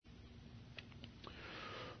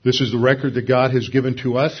This is the record that God has given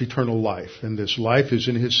to us, eternal life, and this life is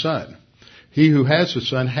in His Son. He who has the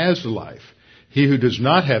Son has the life. He who does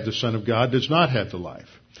not have the Son of God does not have the life.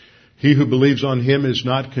 He who believes on Him is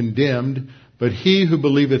not condemned, but he who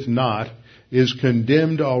believeth not is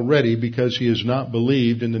condemned already, because he has not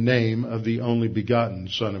believed in the name of the only begotten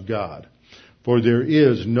Son of God. For there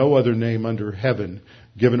is no other name under heaven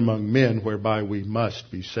given among men whereby we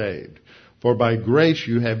must be saved. For by grace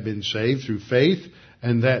you have been saved through faith,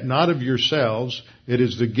 and that not of yourselves. It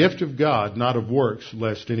is the gift of God, not of works,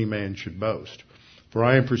 lest any man should boast. For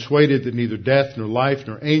I am persuaded that neither death, nor life,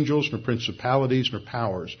 nor angels, nor principalities, nor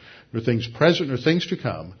powers, nor things present, nor things to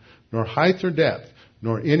come, nor height, nor depth,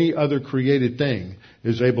 nor any other created thing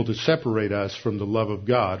is able to separate us from the love of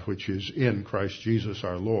God, which is in Christ Jesus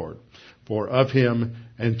our Lord. For of Him,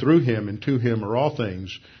 and through Him, and to Him are all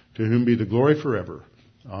things, to whom be the glory forever.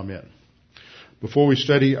 Amen. Before we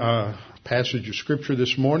study a passage of Scripture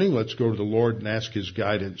this morning, let's go to the Lord and ask His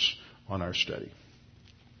guidance on our study.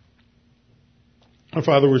 Our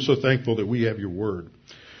Father, we're so thankful that we have Your Word,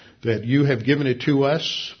 that You have given it to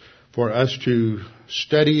us for us to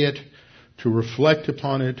study it, to reflect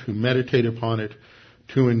upon it, to meditate upon it,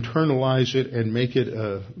 to internalize it and make it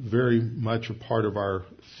very much a part of our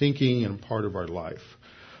thinking and a part of our life.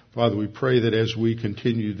 Father, we pray that as we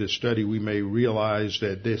continue this study, we may realize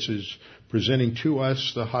that this is presenting to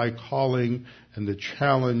us the high calling and the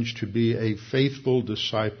challenge to be a faithful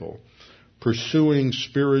disciple, pursuing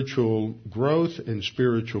spiritual growth and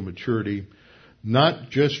spiritual maturity, not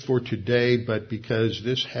just for today, but because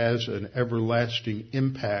this has an everlasting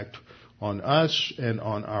impact on us and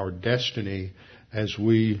on our destiny as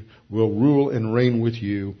we will rule and reign with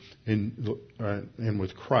You and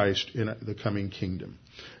with Christ in the coming kingdom.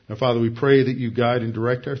 Now, Father, we pray that You guide and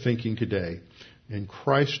direct our thinking today. In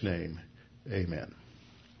Christ's name, amen.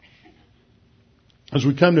 As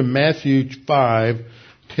we come to Matthew 5,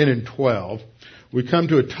 10 and 12, we come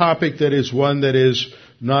to a topic that is one that is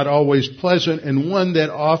not always pleasant and one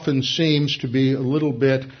that often seems to be a little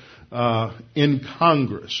bit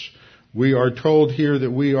incongruous. We are told here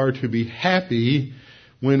that we are to be happy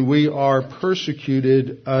when we are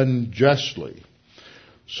persecuted unjustly.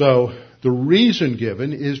 So the reason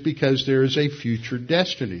given is because there is a future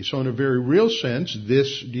destiny. So in a very real sense,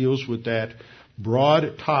 this deals with that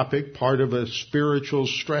broad topic, part of a spiritual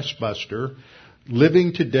stress buster,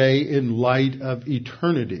 living today in light of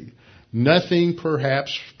eternity. Nothing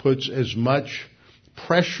perhaps puts as much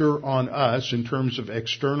pressure on us in terms of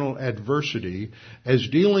external adversity as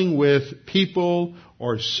dealing with people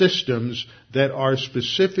or systems that are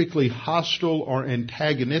specifically hostile or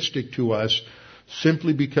antagonistic to us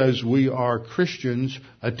simply because we are Christians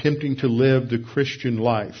attempting to live the Christian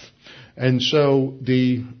life. And so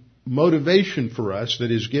the motivation for us that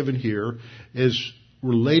is given here is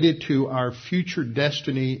related to our future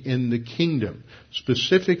destiny in the kingdom,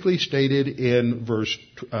 specifically stated in verse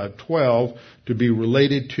 12 to be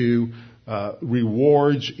related to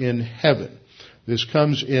rewards in heaven. This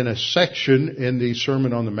comes in a section in the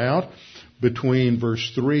Sermon on the Mount between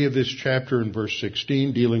verse 3 of this chapter and verse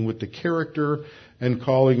 16, dealing with the character and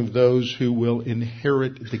calling of those who will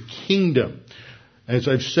inherit the kingdom. As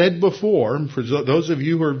I've said before, for those of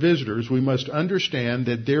you who are visitors, we must understand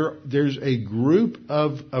that there's a group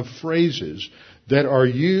of phrases that are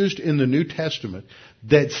used in the New Testament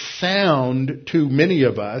that sound to many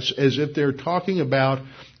of us as if they're talking about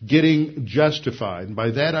getting justified. And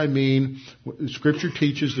by that I mean, Scripture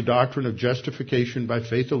teaches the doctrine of justification by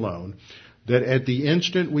faith alone, that at the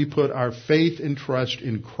instant we put our faith and trust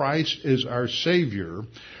in Christ as our Savior,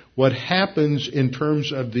 what happens in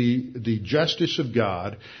terms of the justice of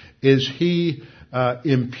God is He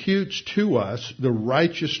imputes to us the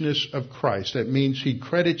righteousness of Christ. That means He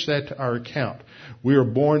credits that to our account. We are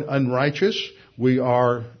born unrighteous. We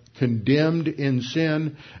are condemned in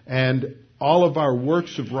sin, and all of our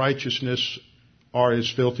works of righteousness are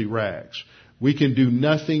as filthy rags. We can do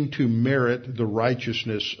nothing to merit the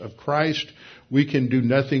righteousness of Christ. We can do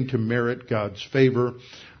nothing to merit God's favor.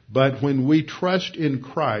 But when we trust in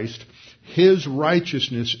Christ, His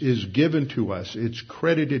righteousness is given to us. It's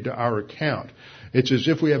credited to our account. It's as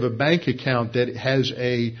if we have a bank account that has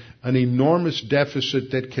an enormous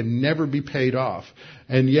deficit that can never be paid off.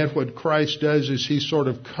 And yet what Christ does is He sort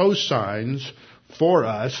of cosigns for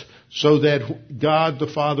us so that God the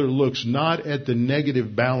Father looks not at the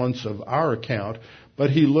negative balance of our account, but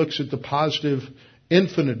He looks at the positive,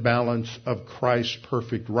 infinite balance of Christ's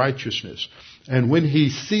perfect righteousness. And when He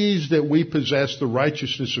sees that we possess the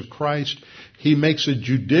righteousness of Christ, He makes a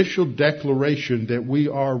judicial declaration that we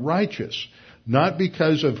are righteous. not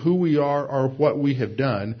because of who we are or what we have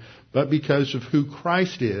done, but because of who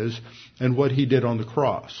Christ is and what He did on the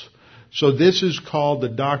cross. So this is called the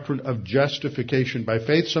doctrine of justification by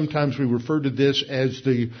faith. Sometimes we refer to this as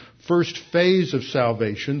the first phase of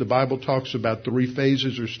salvation. The Bible talks about 3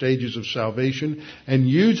 phases or stages of salvation and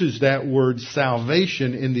uses that word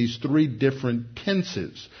salvation in these 3 different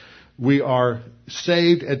tenses. We are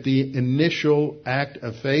saved at the initial act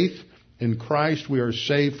of faith. In Christ, we are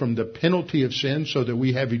saved from the penalty of sin so that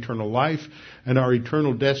we have eternal life, and our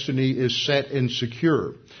eternal destiny is set and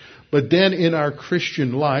secure. But then in our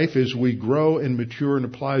Christian life, as we grow and mature and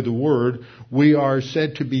apply the Word, we are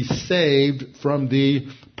said to be saved from the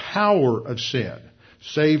power of sin.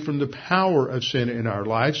 Saved from the power of sin in our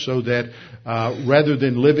life, so that rather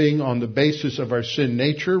than living on the basis of our sin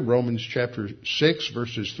nature, Romans chapter 6,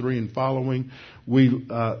 verses 3 and following, we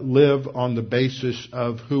live on the basis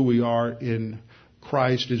of who we are in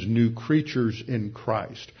Christ as new creatures in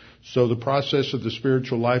Christ. So the process of the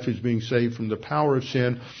spiritual life is being saved from the power of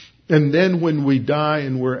sin. And then when we die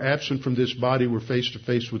and we're absent from this body, we're face to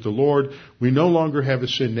face with the Lord. We no longer have a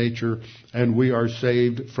sin nature, and we are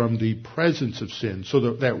saved from the presence of sin.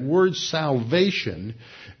 So that word salvation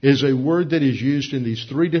is a word that is used in these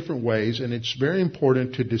 3 different ways, and it's very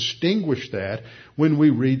important to distinguish that when we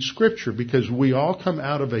read Scripture, because we all come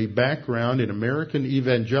out of a background in American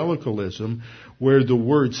evangelicalism where the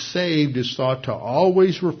word saved is thought to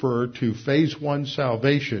always refer to phase 1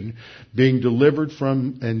 salvation, being delivered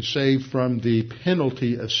from and saved from the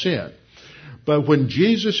penalty of sin. But when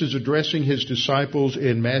Jesus is addressing His disciples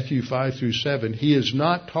in Matthew 5 through 7, He is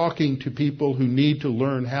not talking to people who need to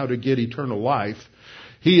learn how to get eternal life.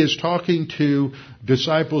 He is talking to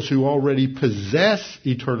disciples who already possess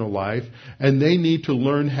eternal life, and they need to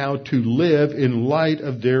learn how to live in light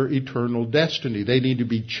of their eternal destiny. They need to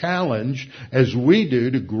be challenged, as we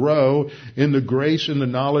do, to grow in the grace and the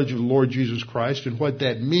knowledge of the Lord Jesus Christ and what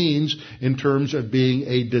that means in terms of being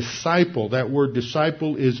a disciple. That word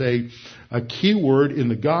disciple is a key word in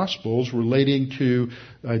the Gospels relating to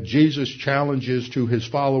Jesus' challenges to His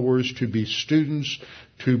followers to be students,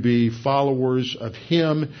 to be followers of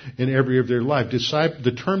Him in every of their life.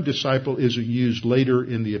 The term disciple isn't used later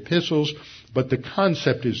in the epistles, but the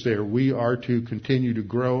concept is there. We are to continue to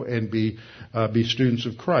grow and be students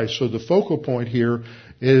of Christ. So the focal point here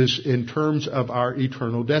is in terms of our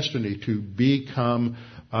eternal destiny, to become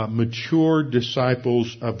mature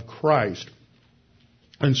disciples of Christ.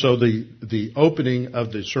 And so the opening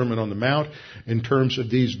of the Sermon on the Mount in terms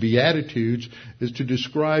of these Beatitudes is to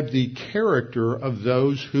describe the character of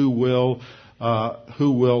those who will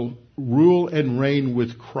rule and reign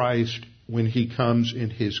with Christ when He comes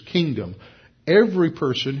in His kingdom. Every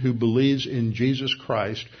person who believes in Jesus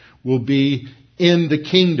Christ will be in the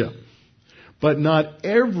kingdom. But not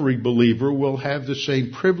every believer will have the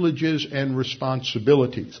same privileges and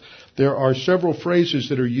responsibilities. There are several phrases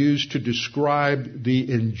that are used to describe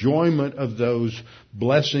the enjoyment of those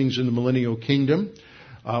blessings in the millennial kingdom.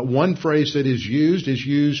 One phrase that is used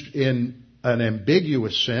in an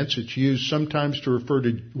ambiguous sense. It's used sometimes to refer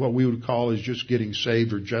to what we would call as just getting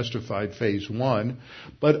saved or justified, phase 1.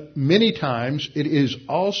 But many times it is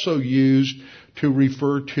also used to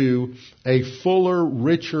refer to a fuller,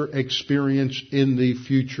 richer experience in the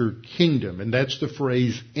future kingdom. And that's the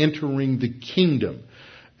phrase, entering the kingdom.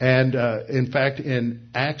 And in fact, in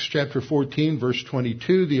Acts chapter 14, verse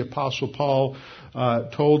 22, the Apostle Paul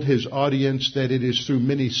told his audience that it is through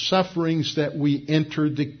many sufferings that we enter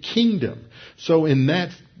the kingdom. So in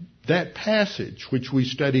that passage, which we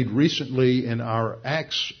studied recently in our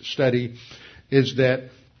Acts study, is that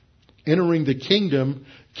entering the kingdom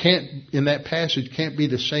in that passage can't be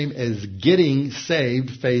the same as getting saved,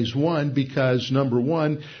 phase 1, because number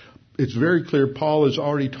 1, it's very clear Paul is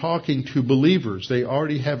already talking to believers. They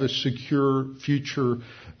already have a secure future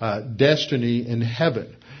destiny in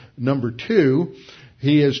heaven. Number 2,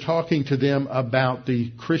 he is talking to them about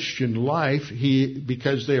the Christian life.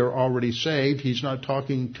 Because they are already saved, he's not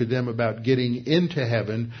talking to them about getting into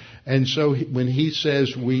heaven. And so when he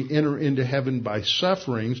says we enter into heaven by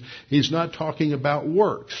sufferings, he's not talking about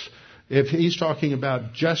works. If he's talking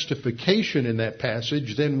about justification in that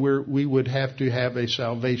passage, then we would have to have a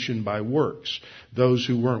salvation by works. Those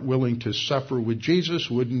who weren't willing to suffer with Jesus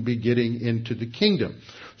wouldn't be getting into the kingdom.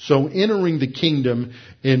 So entering the kingdom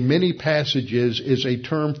in many passages is a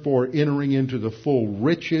term for entering into the full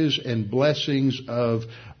riches and blessings of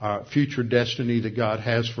future destiny that God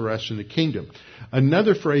has for us in the kingdom.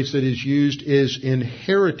 Another phrase that is used is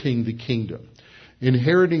inheriting the kingdom.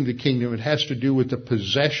 inheriting the kingdom. It has to do with the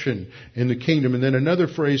possession in the kingdom. And then another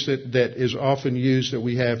phrase that is often used that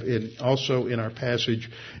we have also in our passage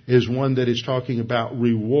is one that is talking about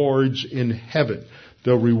rewards in heaven.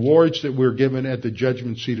 The rewards that we're given at the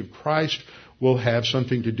judgment seat of Christ will have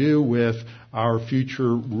something to do with our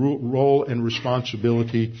future role and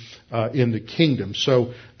responsibility in the kingdom.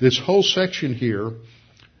 So this whole section here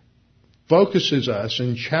focuses us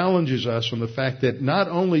and challenges us on the fact that not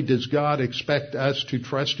only does God expect us to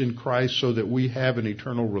trust in Christ so that we have an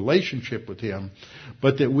eternal relationship with Him,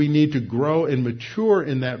 but that we need to grow and mature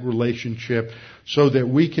in that relationship so that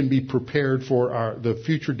we can be prepared for the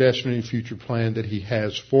future destiny and future plan that He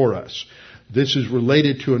has for us. This is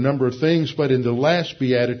related to a number of things, but in the last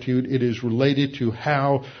beatitude, it is related to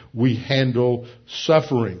how we handle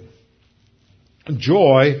suffering.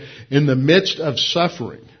 Joy in the midst of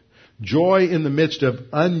suffering. Joy in the midst of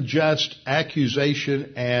unjust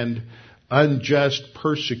accusation and unjust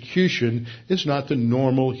persecution is not the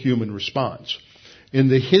normal human response. In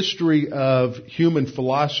the history of human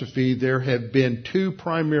philosophy, there have been two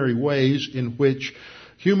primary ways in which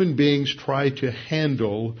human beings try to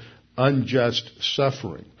handle unjust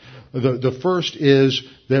suffering. The first is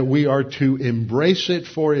that we are to embrace it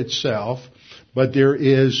for itself, but there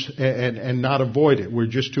is, and not avoid it. We're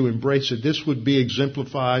just to embrace it. This would be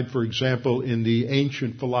exemplified, for example, in the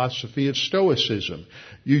ancient philosophy of Stoicism.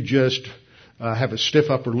 You just have a stiff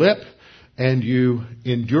upper lip, and you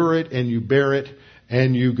endure it, and you bear it,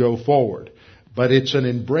 and you go forward. But it's an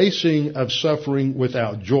embracing of suffering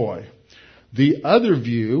without joy. The other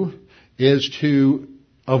view is to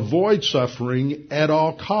avoid suffering at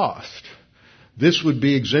all cost. This would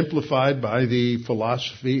be exemplified by the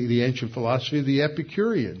ancient philosophy of the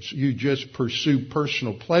Epicureans. You just pursue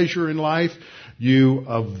personal pleasure in life. You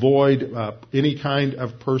avoid any kind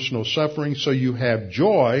of personal suffering, so you have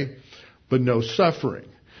joy, but no suffering.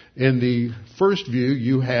 In the first view,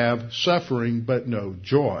 you have suffering, but no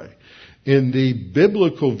joy. In the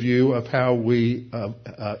biblical view of how we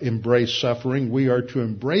embrace suffering, we are to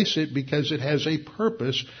embrace it because it has a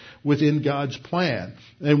purpose within God's plan.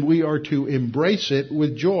 And we are to embrace it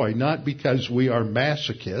with joy, not because we are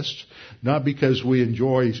masochists, not because we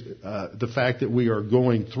enjoy the fact that we are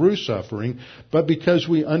going through suffering, but because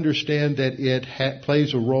we understand that it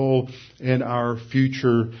plays a role in our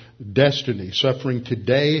future destiny. Suffering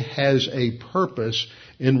today has a purpose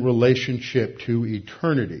in relationship to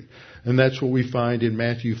eternity. And that's what we find in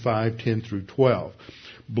Matthew 5:10 through 12.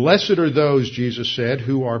 Blessed are those, Jesus said,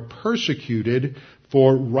 who are persecuted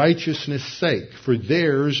for righteousness' sake, for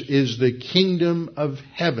theirs is the kingdom of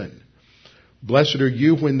heaven. Blessed are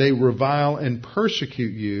you when they revile and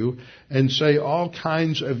persecute you and say all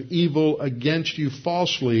kinds of evil against you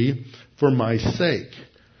falsely for my sake.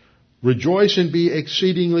 Rejoice and be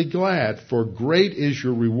exceedingly glad, for great is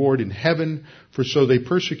your reward in heaven, for so they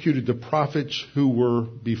persecuted the prophets who were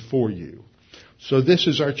before you. So this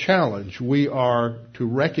is our challenge. We are to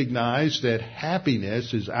recognize that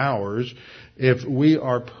happiness is ours if we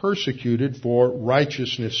are persecuted for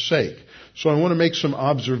righteousness' sake. So I want to make some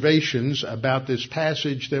observations about this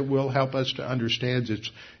passage that will help us to understand its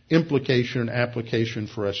implication and application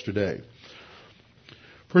for us today.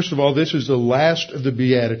 First of all, this is the last of the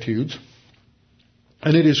Beatitudes,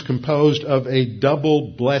 and it is composed of a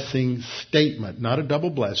double blessing statement. Not a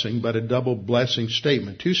double blessing, but a double blessing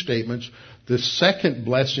statement. Two statements. The second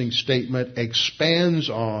blessing statement expands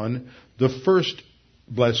on the first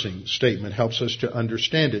blessing statement, helps us to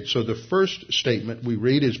understand it. So the first statement we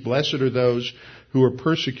read is, blessed are those who are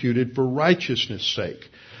persecuted for righteousness' sake.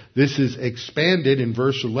 This is expanded in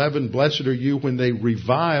verse 11, blessed are you when they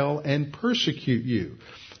revile and persecute you.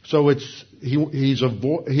 So he's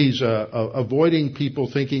avoiding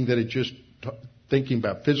people thinking that it's just thinking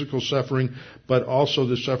about physical suffering, but also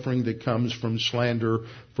the suffering that comes from slander,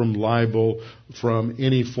 from libel, from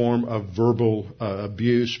any form of verbal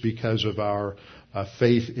abuse because of our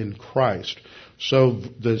faith in Christ. So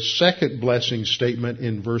the second blessing statement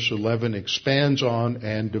in verse 11 expands on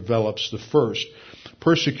and develops the first.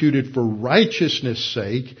 Persecuted for righteousness'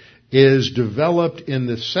 sake is developed in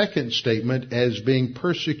the second statement as being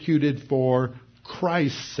persecuted for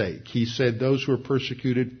Christ's sake. He said, those who are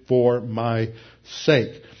persecuted for my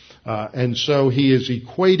sake. And so he is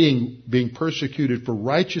equating being persecuted for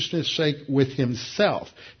righteousness' sake with himself.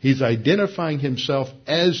 He's identifying himself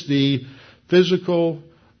as the physical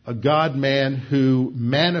God-man who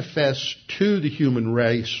manifests to the human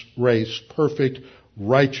race perfect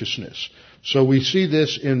righteousness. So we see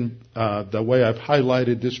this in the way I've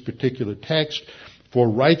highlighted this particular text. For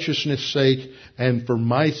righteousness' sake and for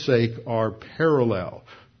my sake are parallel.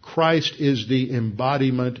 Christ is the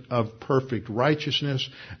embodiment of perfect righteousness.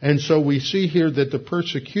 And so we see here that the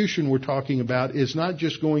persecution we're talking about is not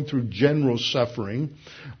just going through general suffering,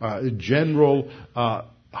 general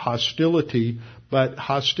hostility, but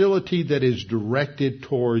hostility that is directed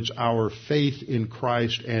towards our faith in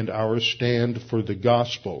Christ and our stand for the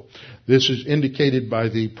gospel. This is indicated by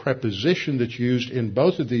the preposition that's used in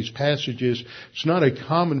both of these passages. It's not a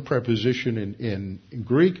common preposition in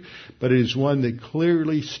Greek, but it is one that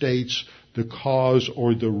clearly states the cause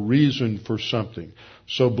or the reason for something.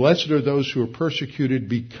 So blessed are those who are persecuted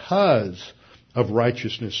because of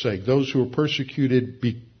righteousness' sake, those who are persecuted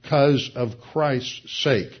because of Christ's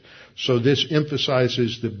sake. So this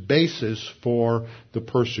emphasizes the basis for the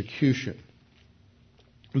persecution.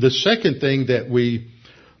 The second thing that we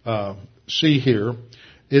see here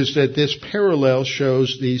is that this parallel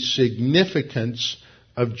shows the significance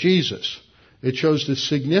of Jesus. It shows the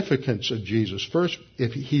significance of Jesus. First,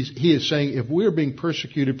 he is saying if we're being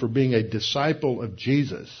persecuted for being a disciple of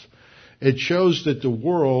Jesus, it shows that the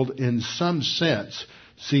world, in some sense,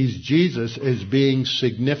 sees Jesus as being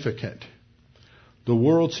significant. The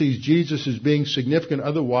world sees Jesus as being significant.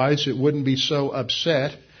 Otherwise, it wouldn't be so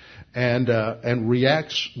upset and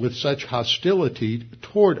reacts with such hostility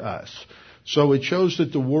toward us. So it shows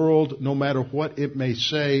that the world, no matter what it may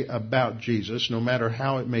say about Jesus, no matter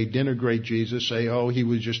how it may denigrate Jesus, say, oh, he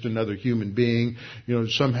was just another human being,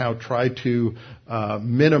 somehow try to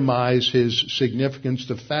minimize his significance.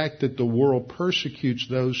 The fact that the world persecutes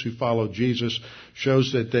those who follow Jesus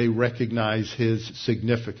shows that they recognize his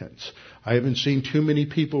significance. I haven't seen too many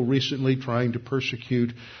people recently trying to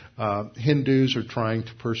persecute Hindus or trying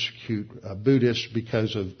to persecute Buddhists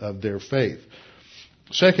because of their faith.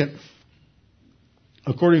 Second,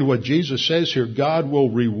 according to what Jesus says here, God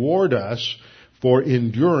will reward us for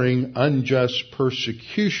enduring unjust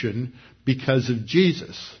persecution because of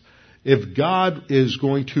Jesus. If God is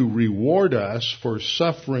going to reward us for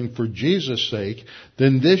suffering for Jesus' sake,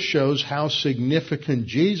 then this shows how significant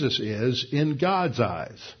Jesus is in God's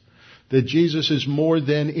eyes. That Jesus is more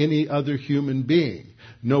than any other human being.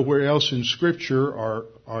 Nowhere else in Scripture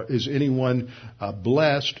is anyone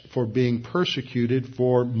blessed for being persecuted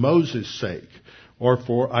for Moses' sake, or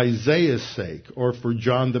for Isaiah's sake, or for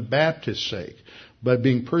John the Baptist's sake. But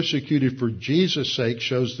being persecuted for Jesus' sake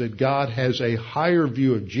shows that God has a higher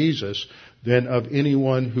view of Jesus than of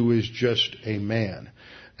anyone who is just a man.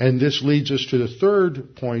 And this leads us to the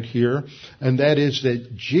third point here, and that is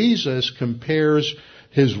that Jesus compares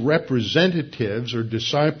his representatives or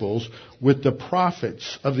disciples with the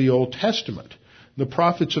prophets of the Old Testament. The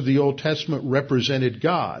prophets of the Old Testament represented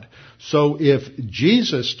God. So if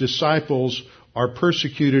Jesus' disciples are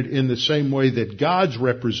persecuted in the same way that God's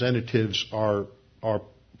representatives are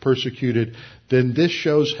persecuted, then this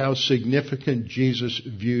shows how significant Jesus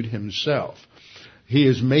viewed himself. He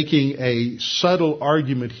is making a subtle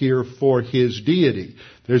argument here for his deity.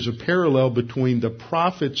 There's a parallel between the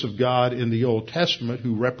prophets of God in the Old Testament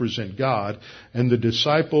who represent God and the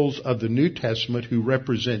disciples of the New Testament who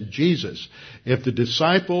represent Jesus. If the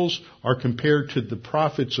disciples are compared to the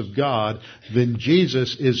prophets of God, then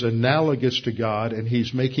Jesus is analogous to God, and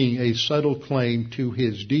he's making a subtle claim to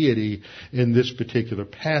his deity in this particular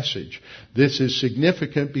passage. This is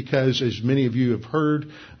significant because, as many of you have heard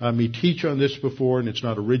me teach on this before, and it's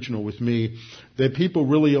not original with me, that people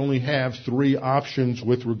really only have three options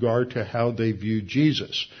with regard to how they view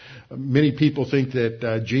Jesus. Many people think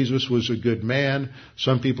that Jesus was a good man.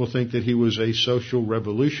 Some people think that he was a social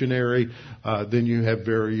revolutionary. Then you have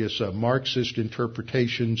various Marxist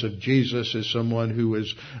interpretations of Jesus as someone who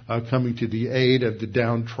is coming to the aid of the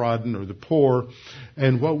downtrodden or the poor.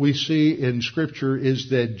 And what we see in Scripture is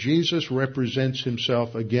that Jesus represents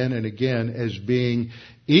himself again and again as being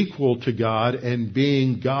equal to God and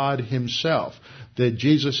being God himself. That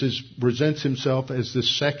Jesus presents himself as the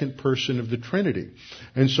second person of the Trinity.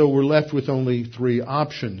 And so we're left with only three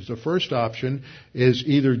options. The first option is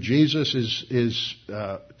either Jesus is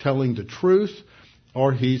telling the truth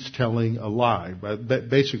or he's telling a lie. But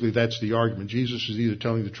basically that's the argument. Jesus is either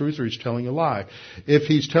telling the truth or he's telling a lie. If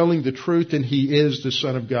he's telling the truth, then he is the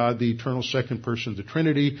Son of God, the eternal second person of the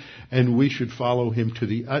Trinity, and we should follow him to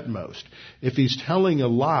the utmost. If he's telling a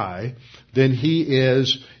lie, then he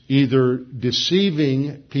is either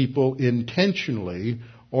deceiving people intentionally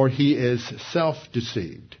or he is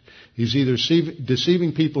self-deceived. He's either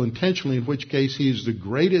deceiving people intentionally, in which case he is the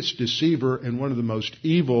greatest deceiver and one of the most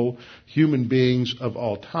evil human beings of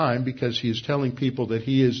all time, because he is telling people that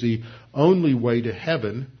he is the only way to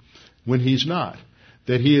heaven when he's not.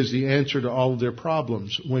 That he is the answer to all of their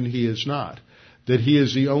problems when he is not. That he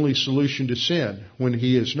is the only solution to sin when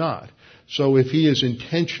he is not. So if he is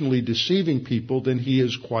intentionally deceiving people, then he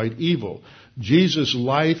is quite evil. Jesus'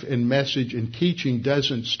 life and message and teaching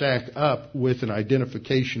doesn't stack up with an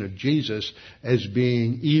identification of Jesus as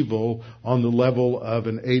being evil on the level of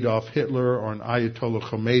an Adolf Hitler or an Ayatollah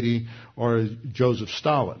Khomeini or a Joseph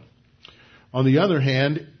Stalin. On the other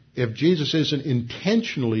hand, if Jesus isn't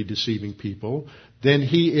intentionally deceiving people, then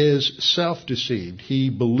he is self-deceived. He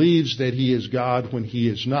believes that he is God when he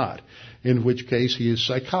is not, in which case he is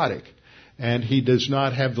psychotic. And he does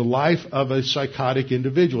not have the life of a psychotic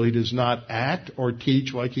individual. He does not act or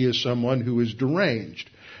teach like he is someone who is deranged.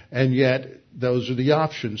 And yet, those are the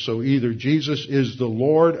options. So either Jesus is the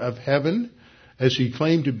Lord of heaven, as he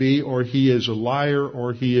claimed to be, or he is a liar,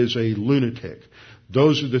 or he is a lunatic.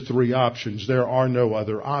 Those are the three options. There are no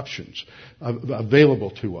other options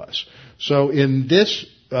available to us. So in this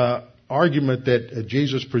argument that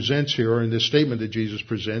Jesus presents here, or in this statement that Jesus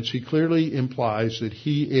presents, he clearly implies that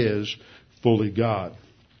he is fully God.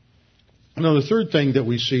 Now, the third thing that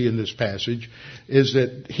we see in this passage is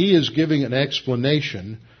that he is giving an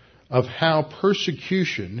explanation of how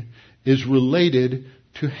persecution is related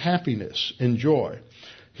to happiness and joy.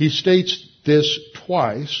 He states this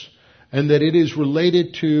twice, and that it is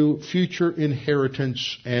related to future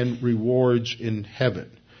inheritance and rewards in heaven.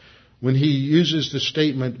 When he uses the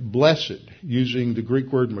statement blessed, using the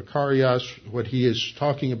Greek word makarios, what he is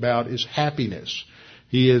talking about is happiness.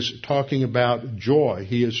 He is talking about joy.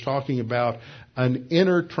 He is talking about an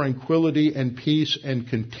inner tranquility and peace and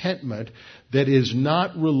contentment that is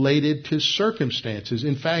not related to circumstances.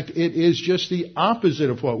 In fact, it is just the opposite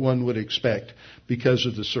of what one would expect because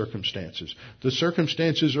of the circumstances. The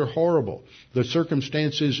circumstances are horrible. The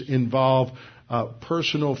circumstances involve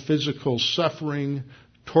personal, physical suffering,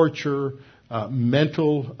 torture,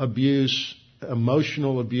 mental abuse,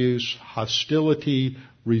 emotional abuse, hostility,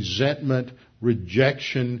 resentment,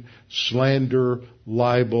 rejection, slander,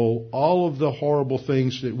 libel, all of the horrible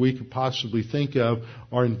things that we could possibly think of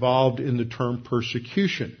are involved in the term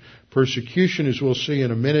persecution. Persecution, as we'll see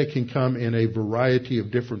in a minute, can come in a variety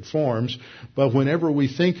of different forms, but whenever we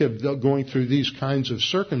think of going through these kinds of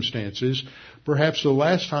circumstances, perhaps the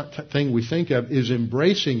last thing we think of is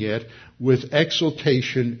embracing it with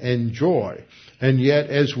exultation and joy. And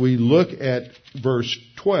yet, as we look at verse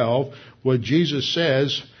 12, what Jesus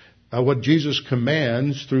says, what Jesus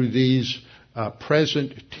commands through these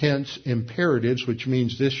present tense imperatives, which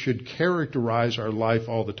means this should characterize our life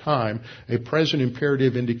all the time. A present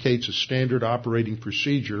imperative indicates a standard operating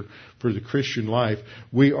procedure for the Christian life.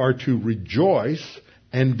 We are to rejoice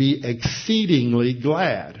and be exceedingly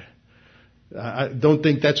glad. I don't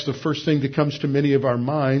think that's the first thing that comes to many of our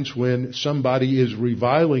minds when somebody is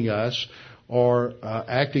reviling us or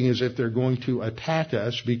acting as if they're going to attack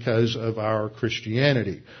us because of our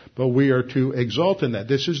Christianity. But we are to exult in that.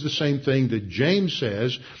 This is the same thing that James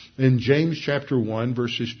says in James chapter 1,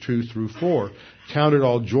 verses 2 through 4. Count it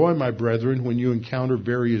all joy, my brethren, when you encounter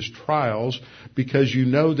various trials, because you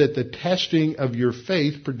know that the testing of your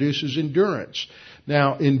faith produces endurance.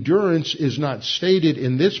 Now, endurance is not stated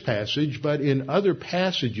in this passage, but in other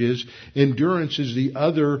passages, endurance is the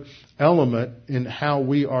other element in how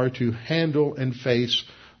we are to handle and face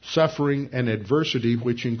suffering and adversity,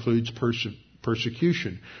 which includes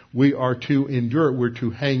persecution. We are to endure. We're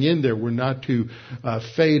to hang in there. We're not to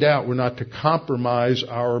fade out. We're not to compromise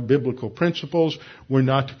our biblical principles. We're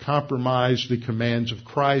not to compromise the commands of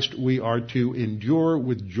Christ. We are to endure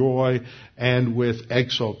with joy and with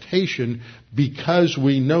exultation because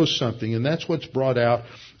we know something. And that's what's brought out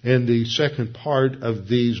in the second part of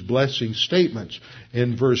these blessing statements.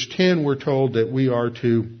 In verse 10, we're told that we are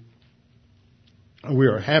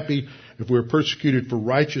happy if we're persecuted for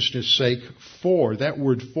righteousness' sake. For, that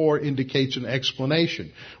word for indicates an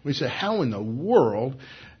explanation. We say, how in the world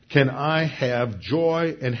can I have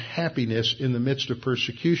joy and happiness in the midst of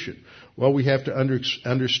persecution? Well, we have to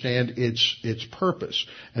understand its purpose.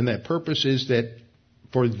 And that purpose is that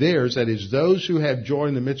for theirs, that is, those who have joy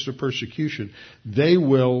in the midst of persecution, they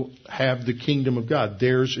will have the kingdom of God.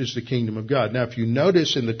 Theirs is the kingdom of God. Now, if you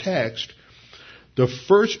notice in the text, the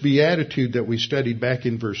first beatitude that we studied back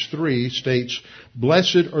in verse 3 states,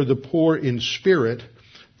 "Blessed are the poor in spirit,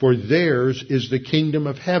 for theirs is the kingdom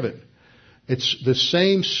of heaven." It's the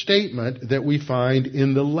same statement that we find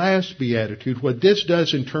in the last beatitude. What this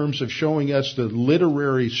does in terms of showing us the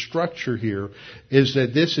literary structure here is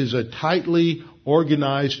that this is a tightly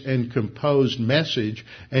organized and composed message,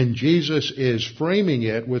 and Jesus is framing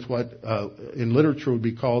it with what in literature would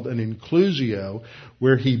be called an inclusio,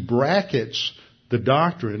 where he brackets the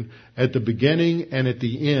doctrine at the beginning and at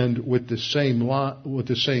the end with the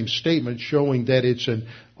same statement, showing that it's an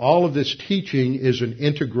all of this teaching is an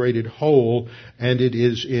integrated whole, and it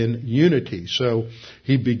is in unity. So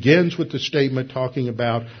he begins with the statement talking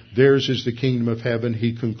about theirs is the kingdom of heaven.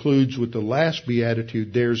 He concludes with the last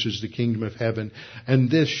beatitude, theirs is the kingdom of heaven. And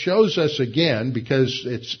this shows us again, because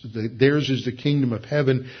theirs is the kingdom of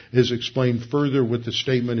heaven is explained further with the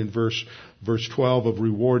statement in verse 12 of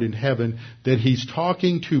reward in heaven, that he's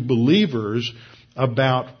talking to believers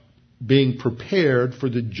about being prepared for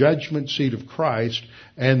the judgment seat of Christ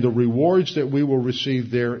and the rewards that we will receive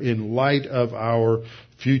there in light of our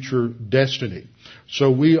future destiny. So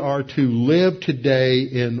we are to live today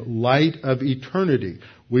in light of eternity.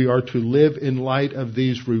 We are to live in light of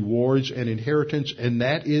these rewards and inheritance, and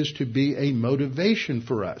that is to be a motivation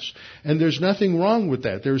for us. And there's nothing wrong with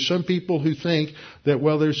that. There are some people who think that,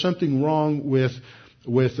 well, there's something wrong with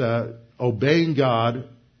obeying God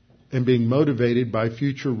and being motivated by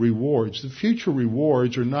future rewards. The future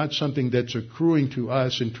rewards are not something that's accruing to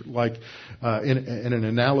us in an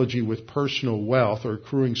analogy with personal wealth or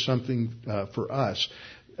accruing something for us.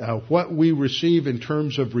 What we receive in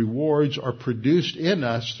terms of rewards are produced in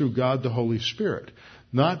us through God the Holy Spirit.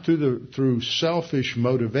 Not through selfish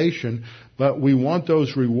motivation, but we want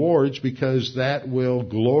those rewards because that will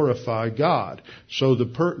glorify God. So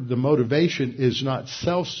the motivation is not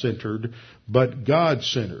self-centered, but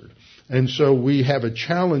God-centered. And so we have a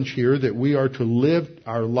challenge here that we are to live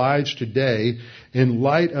our lives today in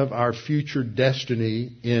light of our future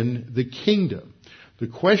destiny in the kingdom. The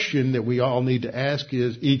question that we all need to ask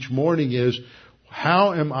each morning is,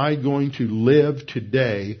 how am I going to live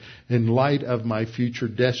today in light of my future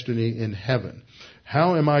destiny in heaven?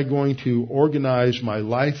 How am I going to organize my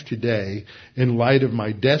life today in light of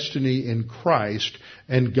my destiny in Christ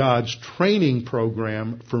and God's training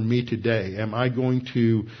program for me today? Am I going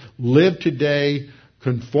to live today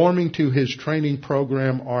conforming to His training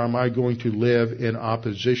program, or am I going to live in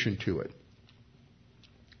opposition to it?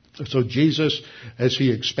 So Jesus, as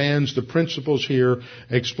He expands the principles here,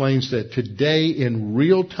 explains that today in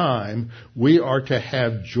real time we are to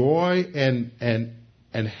have joy and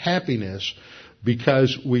happiness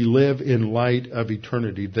because we live in light of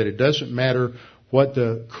eternity. That it doesn't matter what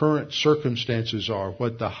the current circumstances are,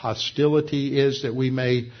 what the hostility is that we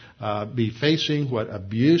may be facing, what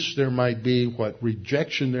abuse there might be, what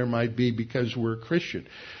rejection there might be because we're a Christian.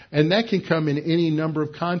 And that can come in any number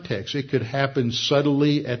of contexts. It could happen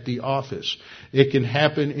subtly at the office. It can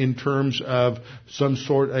happen in terms of some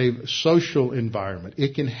sort of social environment.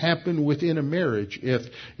 It can happen within a marriage if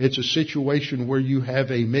it's a situation where you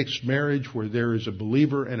have a mixed marriage where there is a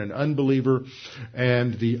believer and an unbeliever,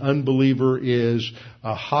 and the unbeliever is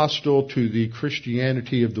hostile to the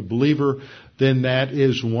Christianity of the believer. Then that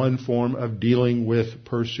is one form of dealing with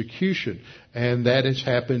persecution. And that has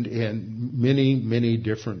happened in many, many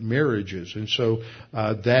different marriages. And so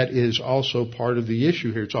that is also part of the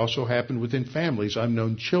issue here. It's also happened within families. I've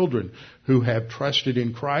known children who have trusted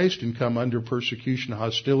in Christ and come under persecution and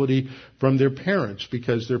hostility from their parents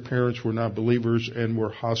because their parents were not believers and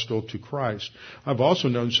were hostile to Christ. I've also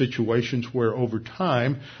known situations where over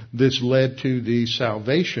time this led to the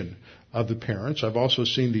salvation of the parents. I've also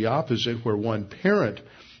seen the opposite, where one parent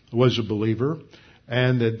was a believer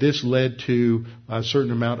and that this led to a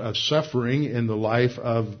certain amount of suffering in the life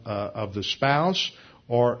of the spouse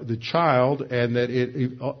or the child, and that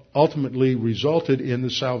it ultimately resulted in the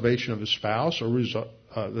salvation of a spouse or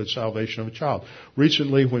the salvation of a child.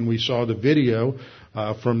 Recently, when we saw the video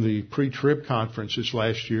from the pre-trib conferences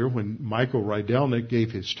last year, when Michael Rydelnik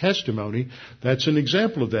gave his testimony, that's an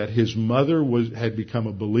example of that. His mother had become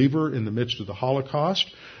a believer in the midst of the Holocaust,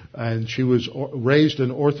 and she was raised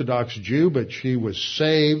an Orthodox Jew, but she was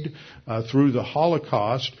saved through the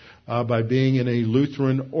Holocaust by being in a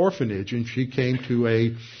Lutheran orphanage, and she came to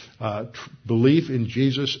a belief in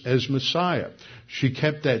Jesus as Messiah. She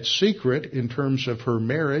kept that secret in terms of her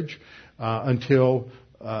marriage until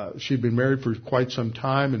she'd been married for quite some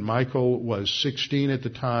time, and Michael was 16 at the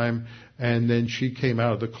time, and then she came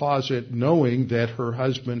out of the closet knowing that her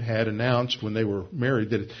husband had announced when they were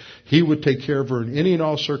married that he would take care of her in any and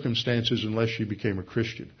all circumstances unless she became a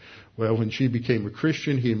Christian. Well, when she became a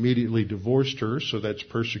Christian, he immediately divorced her, so that's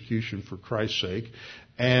persecution for Christ's sake.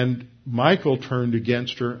 And Michael turned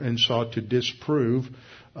against her and sought to disprove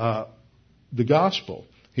the gospel.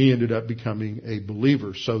 He ended up becoming a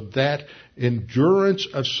believer. So that endurance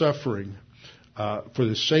of suffering for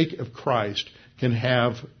the sake of Christ can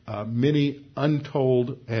have many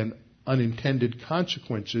untold and unintended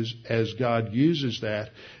consequences as God uses that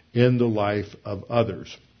in the life of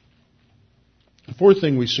others. The fourth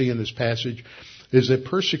thing we see in this passage is that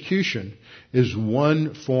persecution is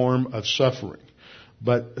one form of suffering.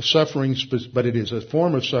 but it is a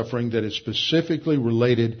form of suffering that is specifically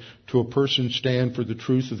related to a person's stand for the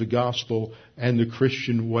truth of the gospel and the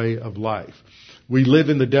Christian way of life. We live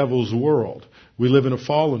in the devil's world. We live in a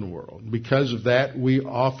fallen world. Because of that, we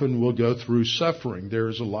often will go through suffering. There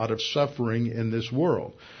is a lot of suffering in this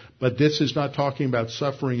world. But this is not talking about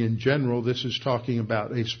suffering in general. This is talking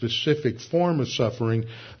about a specific form of suffering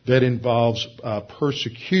that involves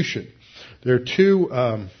persecution. There are two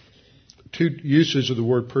uses of the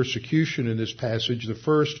word persecution in this passage. The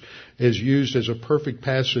first is used as a perfect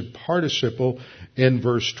passive participle in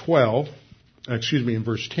verse 10.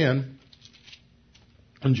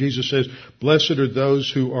 And Jesus says, "Blessed are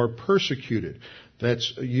those who are persecuted."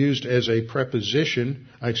 That's used as a preposition,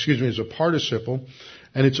 as a participle.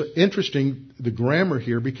 And it's interesting, the grammar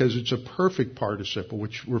here, because it's a perfect participle,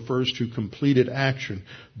 which refers to completed action.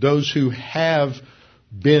 Those who have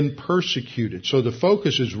been persecuted. So the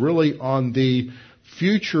focus is really on the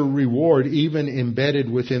future reward, even embedded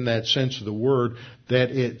within that sense of the word,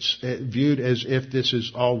 that it's viewed as if this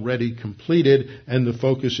is already completed, and the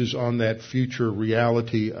focus is on that future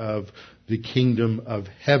reality of the kingdom of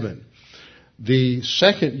heaven. The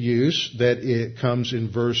second use that it comes in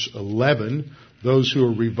verse 11, those who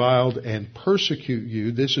are reviled and persecute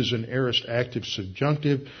you, this is an aorist active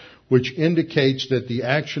subjunctive, which indicates that the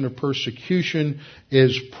action of persecution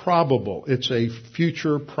is probable. It's a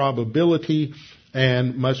future probability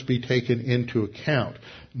and must be taken into account.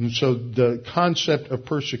 And so the concept of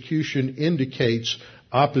persecution indicates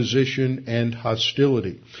opposition and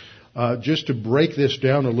hostility. Just to break this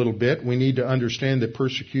down a little bit, we need to understand that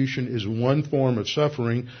persecution is one form of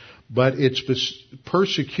suffering, but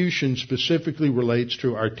persecution specifically relates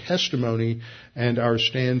to our testimony and our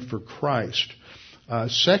stand for Christ.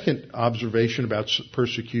 Second observation about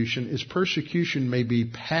persecution is persecution may be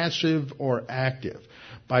passive or active.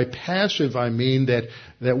 By passive, I mean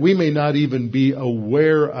that we may not even be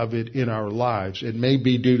aware of it in our lives. It may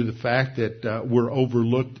be due to the fact that we're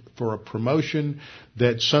overlooked for a promotion,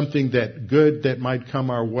 that something that good that might come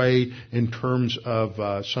our way in terms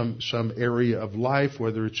of some area of life,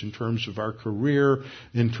 whether it's in terms of our career,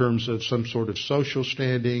 in terms of some sort of social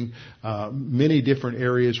standing, many different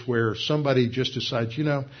areas where somebody just decides,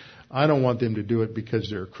 I don't want them to do it because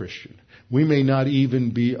they're a Christian. We may not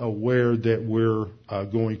even be aware that we're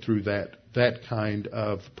going through that kind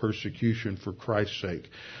of persecution for Christ's sake.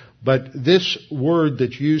 But this word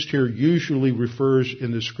that's used here usually refers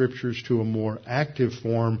in the Scriptures to a more active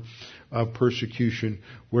form of persecution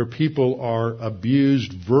where people are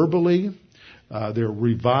abused verbally, they're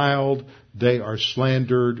reviled, they are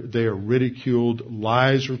slandered, they are ridiculed,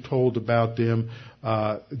 lies are told about them,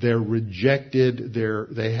 they're rejected,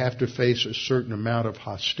 they have to face a certain amount of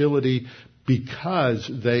hostility because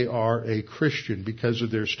they are a Christian, because of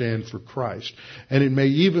their stand for Christ. And it may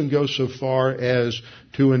even go so far as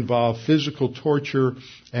to involve physical torture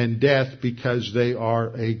and death because they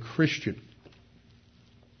are a Christian.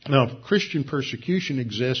 Now, Christian persecution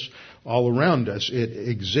exists all around us. It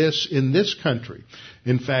exists in this country.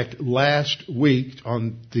 In fact, last week,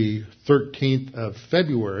 on the 13th of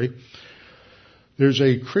February, there's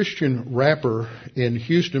a Christian rapper in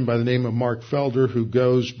Houston by the name of Mark Felder who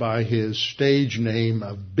goes by his stage name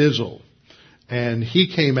of Bizzle. And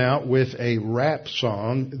he came out with a rap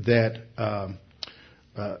song that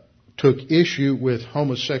took issue with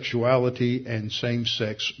homosexuality and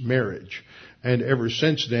same-sex marriage. And ever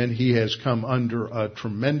since then, he has come under a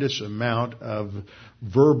tremendous amount of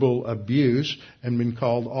verbal abuse and been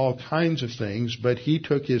called all kinds of things, but he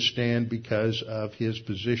took his stand because of his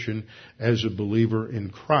position as a believer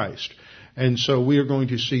in Christ. And so we are going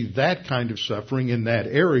to see that kind of suffering in that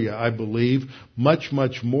area, I believe, much,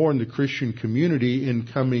 much more in the Christian community in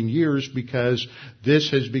coming years, because this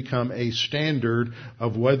has become a standard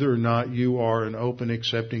of whether or not you are an open,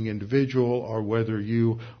 accepting individual or whether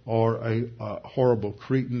you are a horrible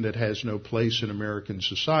cretin that has no place in American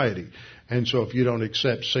society. And so if you don't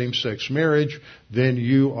accept same-sex marriage, then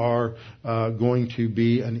you are going to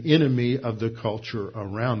be an enemy of the culture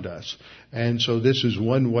around us. And so this is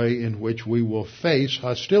one way in which we will face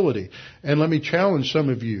hostility. And let me challenge some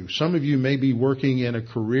of you. Some of you may be working in a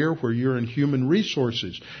career where you're in human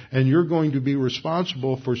resources, and you're going to be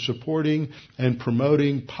responsible for supporting and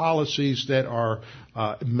promoting policies that are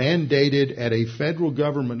mandated at a federal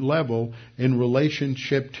government level in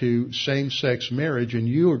relationship to same-sex marriage, and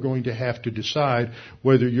you are going to have to decide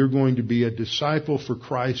whether you're going to be a disciple for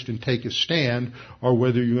Christ and take a stand, or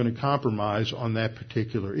whether you're going to compromise on that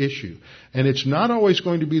particular issue. And it's not always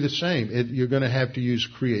going to be the same. You're going to have to use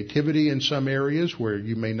creativity in some areas where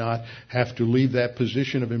you may not have to leave that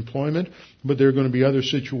position of employment, but there are going to be other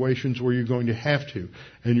situations where you're going to have to.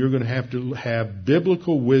 And you're going to have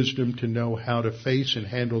biblical wisdom to know how to face and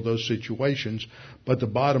handle those situations. But the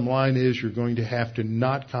bottom line is you're going to have to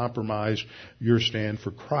not compromise your stand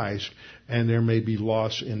for Christ, and there may be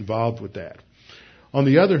loss involved with that. On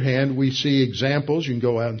the other hand, we see examples, you can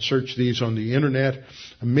go out and search these on the internet,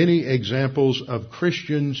 many examples of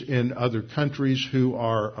Christians in other countries who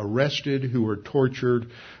are arrested, who are tortured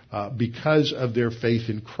because of their faith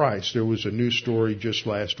in Christ. There was a news story just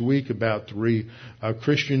last week about 3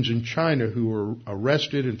 Christians in China who were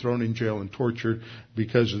arrested and thrown in jail and tortured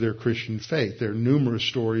because of their Christian faith. There are numerous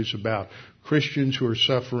stories about Christians who are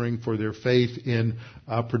suffering for their faith in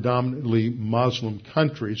predominantly Muslim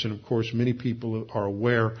countries. And of course, many people are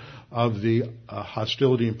aware of the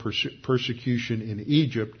hostility and persecution in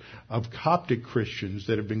Egypt of Coptic Christians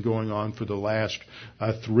that have been going on for the last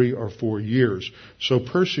 3 or 4 years. So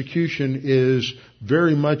persecution is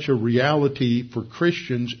very much a reality for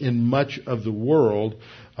Christians in much of the world,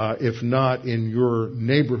 if not in your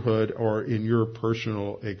neighborhood or in your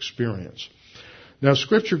personal experience. Now,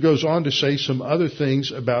 Scripture goes on to say some other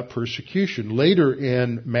things about persecution. Later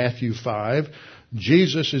in Matthew 5,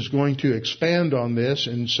 Jesus is going to expand on this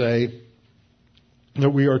and say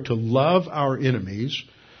that we are to love our enemies,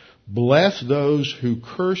 bless those who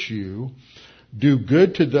curse you, do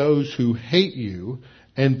good to those who hate you,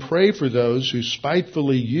 and pray for those who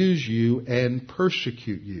spitefully use you and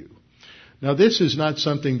persecute you. Now, this is not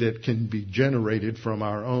something that can be generated from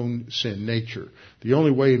our own sin nature. The only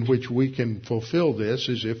way in which we can fulfill this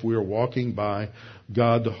is if we are walking by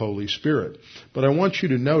God the Holy Spirit. But I want you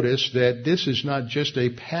to notice that this is not just a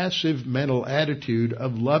passive mental attitude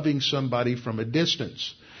of loving somebody from a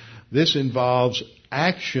distance. This involves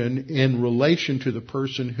action in relation to the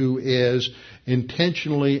person who is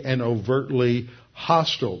intentionally and overtly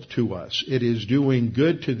hostile to us. It is doing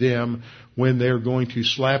good to them when they're going to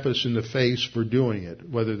slap us in the face for doing it.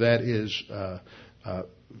 Whether that is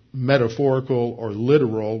metaphorical or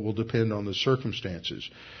literal will depend on the circumstances.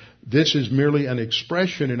 This is merely an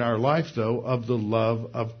expression in our life, though, of the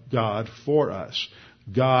love of God for us.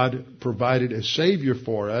 God provided a Savior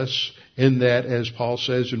for us in that, as Paul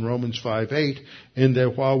says in Romans 5:8, in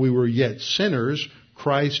that while we were yet sinners,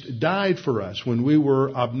 Christ died for us. When we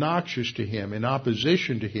were obnoxious to Him, in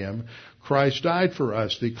opposition to Him, Christ died for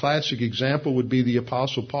us. The classic example would be the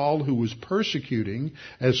Apostle Paul, who was persecuting,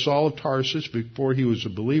 as Saul of Tarsus before he was a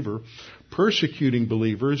believer, persecuting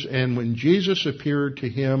believers. And when Jesus appeared to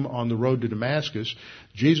him on the road to Damascus,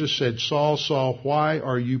 Jesus said, "Saul, Saul, why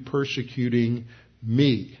are you persecuting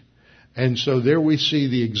me?" And so there we see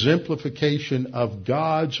the exemplification of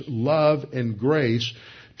God's love and grace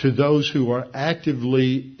to those who are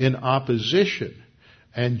actively in opposition.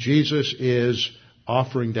 And Jesus is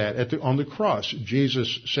offering that on the cross.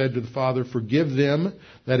 Jesus said to the Father, "Forgive them,"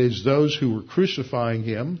 that is, those who were crucifying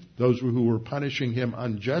Him, those who were punishing Him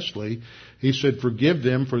unjustly. He said, "Forgive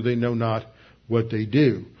them, for they know not what they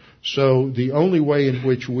do." So the only way in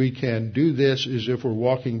which we can do this is if we're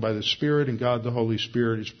walking by the Spirit, and God the Holy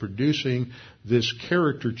Spirit is producing this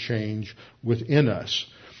character change within us.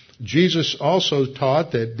 Jesus also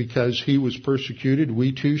taught that because He was persecuted,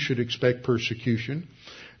 we too should expect persecution.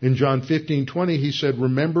 In John 15:20, He said,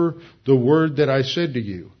 "Remember the word that I said to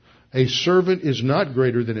you. A servant is not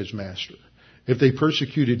greater than his master. If they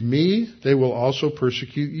persecuted me, they will also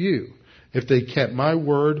persecute you. If they kept my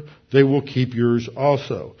word, they will keep yours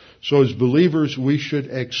also." So as believers, we should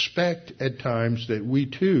expect at times that we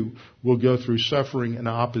too will go through suffering and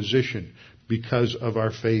opposition because of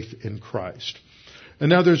our faith in Christ. And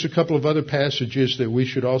now there's a couple of other passages that we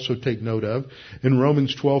should also take note of. In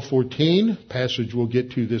Romans 12:14, passage we'll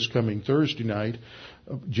get to this coming Thursday night,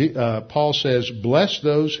 Paul says, "Bless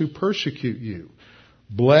those who persecute you.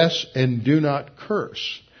 Bless and do not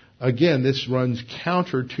curse." Again, this runs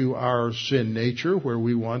counter to our sin nature, where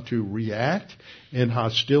we want to react in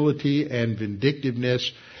hostility and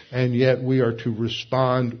vindictiveness, and yet we are to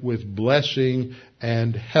respond with blessing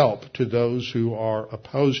and help to those who are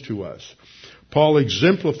opposed to us. Paul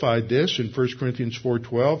exemplified this in 1 Corinthians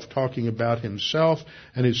 4:12, talking about himself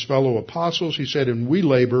and his fellow apostles. He said, "And we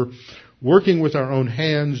labor, working with our own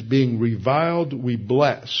hands, being reviled, we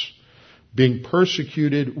bless. Being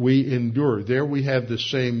persecuted, we endure." There we have the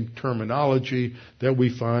same terminology that we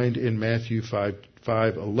find in Matthew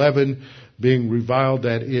 5:11. Being reviled,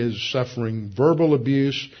 that is suffering verbal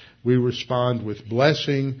abuse, we respond with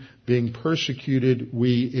blessing. Being persecuted,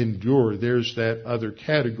 we endure. There's that other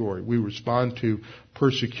category. We respond to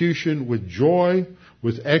persecution with joy.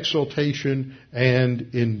 with exultation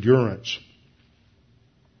and endurance.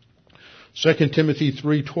 2 Timothy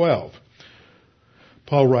 3:12.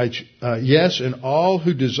 Paul writes, yes, and all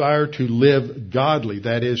who desire to live godly,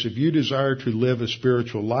 that is, if you desire to live a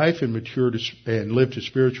spiritual life and live to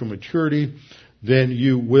spiritual maturity, then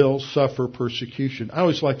you will suffer persecution. I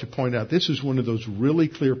always like to point out this is one of those really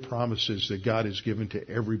clear promises that God has given to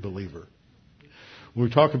every believer. When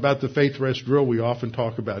we talk about the Faith Rest Drill, we often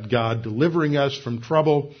talk about God delivering us from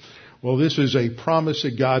trouble. Well, this is a promise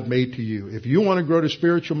that God made to you. If you want to grow to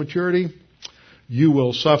spiritual maturity, you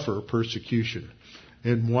will suffer persecution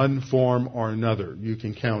in one form or another. You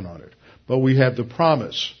can count on it. But we have the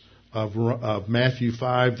promise of Matthew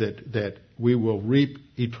 5 that we will reap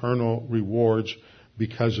eternal rewards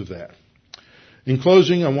because of that. In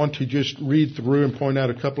closing, I want to just read through and point out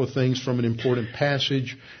a couple of things from an important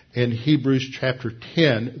passage in Hebrews chapter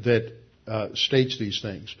 10 that states these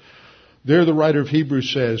things. There the writer of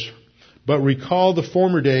Hebrews says, but recall the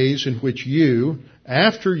former days in which you,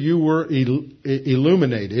 after you were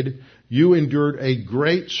illuminated, you endured a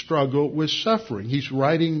great struggle with suffering. He's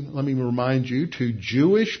writing, let me remind you, to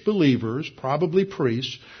Jewish believers, probably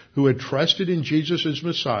priests, who had trusted in Jesus as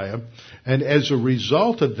Messiah, and as a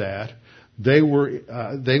result of that, they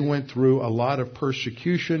went through a lot of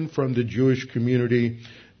persecution from the Jewish community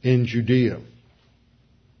in Judea.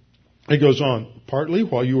 It goes on, partly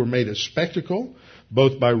while you were made a spectacle,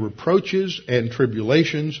 both by reproaches and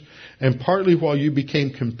tribulations, and partly while you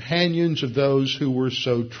became companions of those who were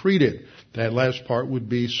so treated. That last part would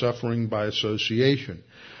be suffering by association.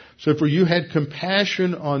 So for you had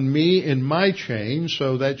compassion on me in my chains,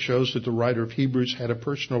 so that shows that the writer of Hebrews had a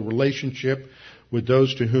personal relationship with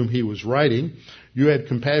those to whom he was writing. You had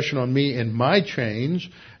compassion on me in my chains,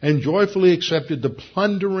 and joyfully accepted the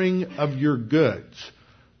plundering of your goods.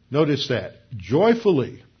 Notice that.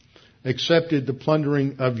 Joyfully accepted the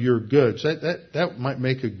plundering of your goods. That might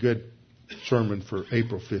make a good sermon for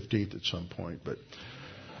April 15th at some point, but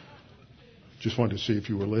just wanted to see if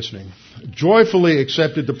you were listening. Joyfully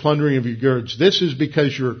accepted the plundering of your goods. This is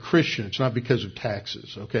because you're a Christian. It's not because of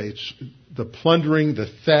taxes, okay? It's the plundering, the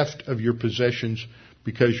theft of your possessions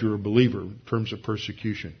because you're a believer in terms of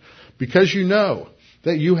persecution. Because you know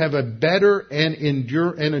that you have a better and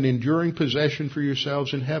an enduring possession for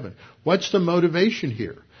yourselves in heaven. What's the motivation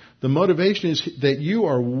here? The motivation is that you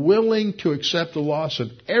are willing to accept the loss of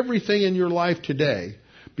everything in your life today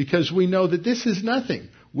because we know that this is nothing.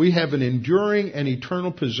 We have an enduring and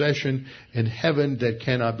eternal possession in heaven that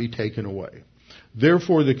cannot be taken away.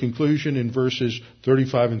 Therefore, the conclusion in verses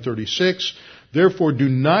 35 and 36, therefore do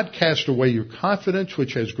not cast away your confidence,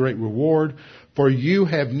 which has great reward, for you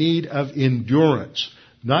have need of endurance.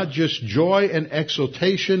 Not just joy and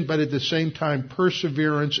exultation, but at the same time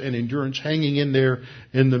perseverance and endurance hanging in there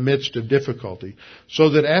in the midst of difficulty.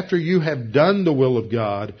 So that after you have done the will of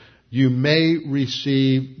God, you may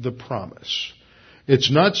receive the promise.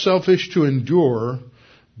 It's not selfish to endure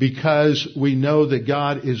because we know that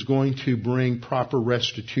God is going to bring proper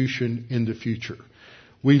restitution in the future.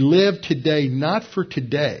 We live today not for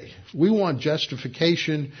today. We want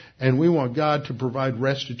justification and we want God to provide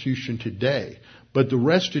restitution today. But the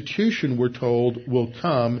restitution, we're told, will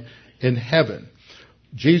come in heaven.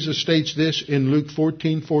 Jesus states this in Luke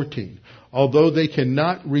 14:14. Although they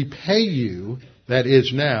cannot repay you, that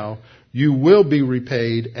is now, you will be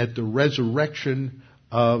repaid at the resurrection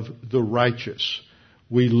of the righteous.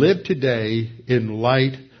 We live today in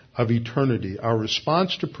light of eternity. Our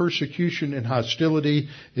response to persecution and hostility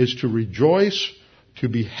is to rejoice, to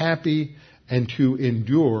be happy, and to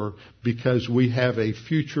endure because we have a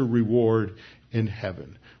future reward in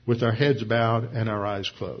heaven, with our heads bowed and our eyes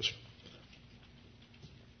closed.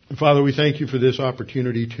 And Father, we thank you for this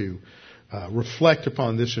opportunity to reflect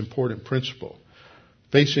upon this important principle.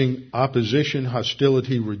 Facing opposition,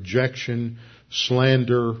 hostility, rejection,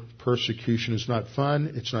 slander, persecution is not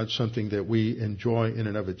fun. It's not something that we enjoy in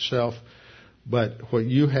and of itself. But what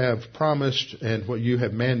you have promised and what you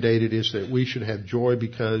have mandated is that we should have joy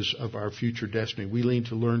because of our future destiny. We need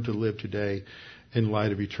to learn to live today in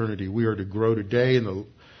light of eternity. We are to grow today in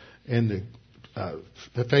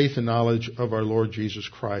the faith and knowledge of our Lord Jesus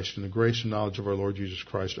Christ, and the grace and knowledge of our Lord Jesus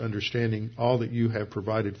Christ, understanding all that you have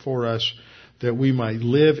provided for us, that we might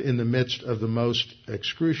live in the midst of the most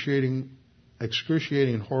excruciating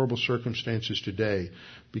and horrible circumstances today,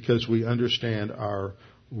 because we understand our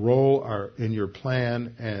role in your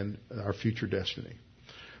plan and our future destiny.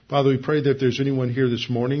 Father, we pray that if there's anyone here this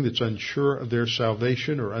morning that's unsure of their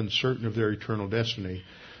salvation or uncertain of their eternal destiny,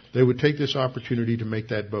 they would take this opportunity to make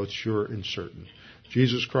that both sure and certain.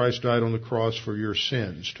 Jesus Christ died on the cross for your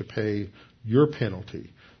sins to pay your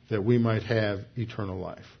penalty, that we might have eternal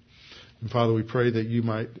life. And Father, we pray that you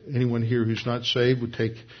might, anyone here who's not saved would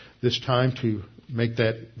take this time to make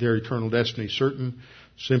that their eternal destiny certain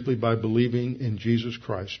simply by believing in Jesus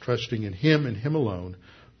Christ, trusting in Him and Him alone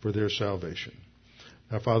for their salvation.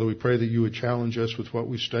 Now, Father, we pray that you would challenge us with what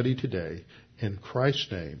we study today. In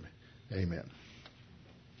Christ's name, amen.